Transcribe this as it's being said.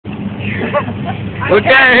We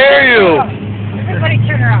can't hear you. Everybody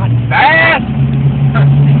turn around. Fast!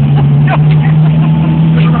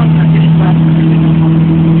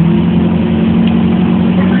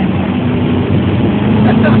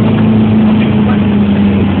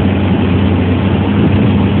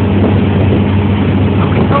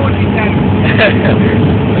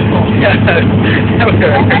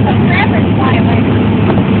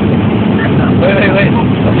 Wait.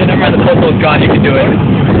 You never mind, the popo's gone, you can do it.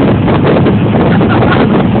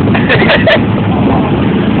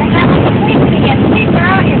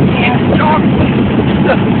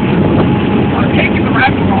 I'm taking the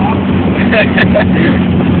wrapping off.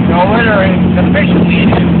 No littering. The fish is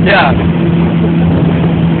eating. Yeah.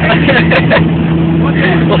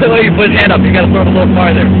 Well, the way you put his hand up, you gotta throw it a little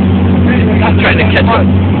farther. I'm trying to catch up.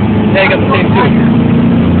 Yeah, you got the same too.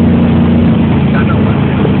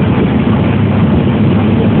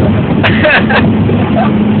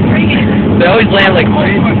 They always land like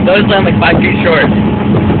 5 feet short.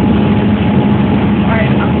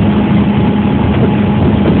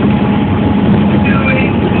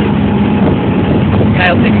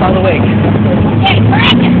 Kyle, take him out of the wake. Hey,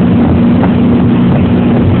 Bracken!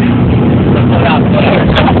 Slow down.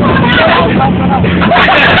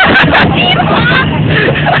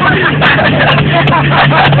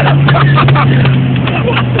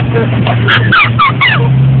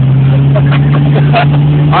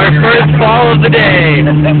 Our first fall of the day.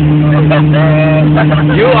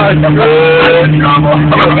 You are through.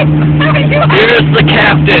 Here's the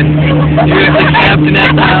captain. Here's the captain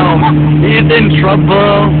at the helm. He's in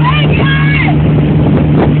trouble.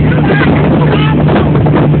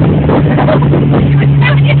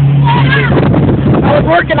 I was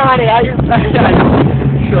working on it. I just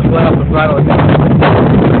She'll let off the throttle again.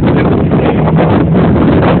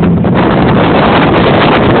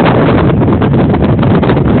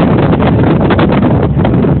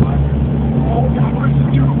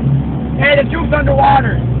 Hey, the tube's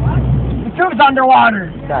underwater. The tube's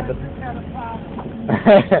underwater. God, the...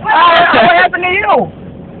 What happened to you?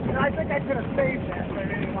 I think I could have saved that, but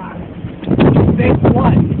anyway. Saved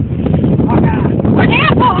what? Oh, God. An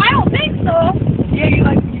apple? I don't think so. Yeah, you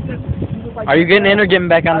just... Are you getting in or getting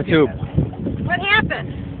back on the tube? What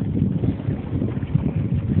happened?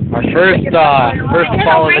 Our first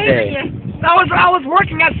fall of the day. I was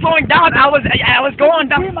working at slowing down. I was going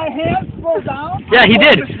down. My hands slow down? Yeah, he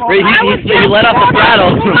did. He let off the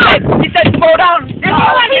throttle. He said slow down.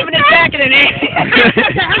 I'm giving it back in an What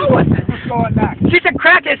the hell was it? going back. She said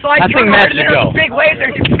crack it, so I think Matt should go. Big waves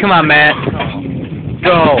there. Come on, Matt.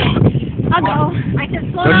 Go. I'll go. I said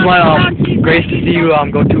slow Don't you down. want Grace to see you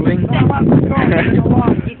go tubing?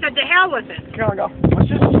 He said the hell was it? Here we go.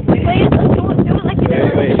 Wait, do it like you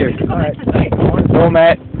did. Wait, here. All right. Go,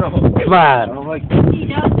 Matt. Come on. He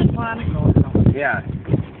doesn't want to. Yeah,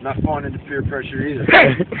 not falling into peer pressure either.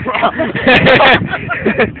 Hey! You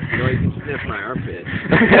can sniff my armpit.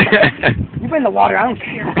 You been in the water, I don't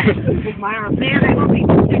care. My arm. Man, I won't be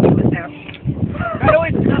sticking with that. That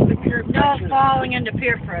always enough to peer No falling into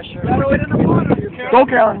peer pressure. That always in the water. Go,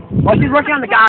 Carolyn. Well, she's working on the guy.